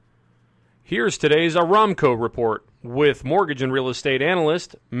Here's today's Aramco report with mortgage and real estate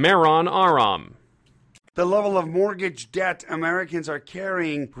analyst Mehran Aram. The level of mortgage debt Americans are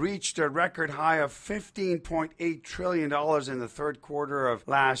carrying reached a record high of $15.8 trillion in the third quarter of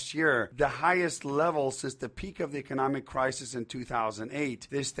last year, the highest level since the peak of the economic crisis in 2008.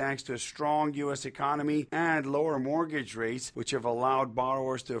 This thanks to a strong U.S. economy and lower mortgage rates, which have allowed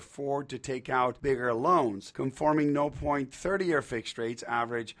borrowers to afford to take out bigger loans. Conforming no-point 30-year fixed rates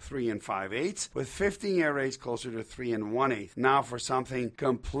average 3 5/8, with 15-year rates closer to 3 1/8. Now for something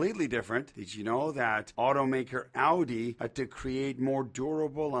completely different. Did you know that automaker Audi had to create more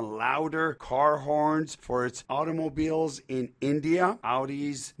durable and louder car horns for its automobiles in India?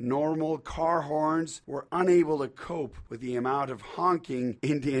 Audi's normal car horns were unable to cope with the amount of honking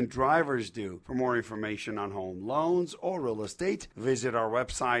Indian drivers do. For more information on home loans or real estate, visit our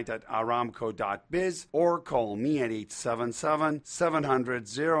website at aramco.biz or call me at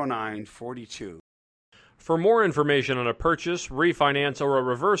 877-700-0942. For more information on a purchase, refinance, or a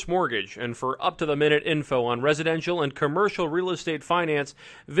reverse mortgage, and for up-to-the-minute info on residential and commercial real estate finance,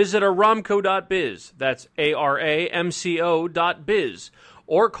 visit aramco.biz. That's ARAMCO.biz.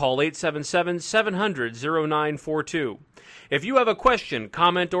 Or call 877-700-0942. If you have a question,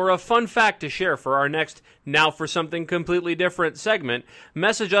 comment, or a fun fact to share for our next Now for Something Completely Different segment,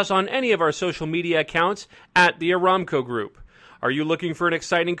 message us on any of our social media accounts at the Aramco Group. Are you looking for an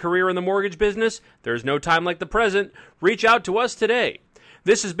exciting career in the mortgage business? There's no time like the present. Reach out to us today.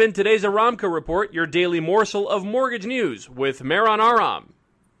 This has been today's Aramco Report, your daily morsel of mortgage news with Mehran Aram.